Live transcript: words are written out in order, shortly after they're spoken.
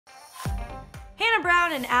Hannah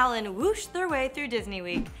Brown and Alan whooshed their way through Disney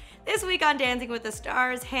Week. This week on Dancing with the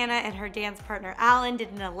Stars, Hannah and her dance partner Alan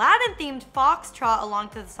did an Aladdin-themed Foxtrot along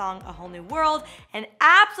to the song A Whole New World and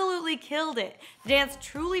absolutely killed it. The dance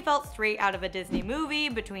truly felt straight out of a Disney movie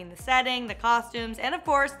between the setting, the costumes, and of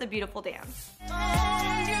course, the beautiful dance.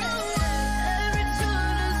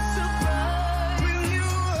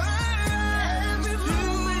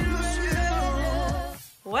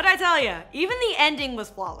 What'd I tell ya? Even the ending was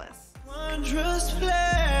flawless. And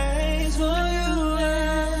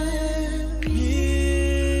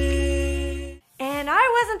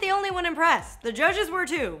I wasn't the only one impressed. The judges were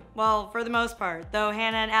too. Well, for the most part. Though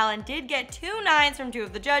Hannah and Alan did get 2 9s from 2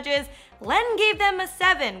 of the judges, Len gave them a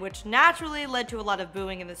 7, which naturally led to a lot of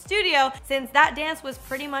booing in the studio since that dance was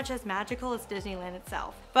pretty much as magical as Disneyland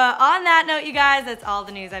itself. But on that note, you guys, that's all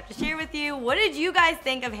the news I have to share with you. What did you guys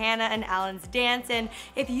think of Hannah and Alan's dance? And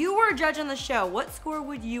if you were a judge on the show, what score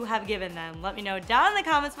would you have given them? Let me know down in the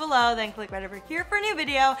comments below, then click right over here for a new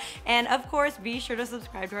video. And of course, be sure to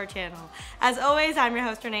subscribe to our channel. As always, I'm your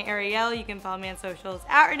host, Renee Ariel. You can follow me on socials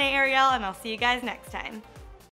 @Renee Ariel, and I'll see you guys next time.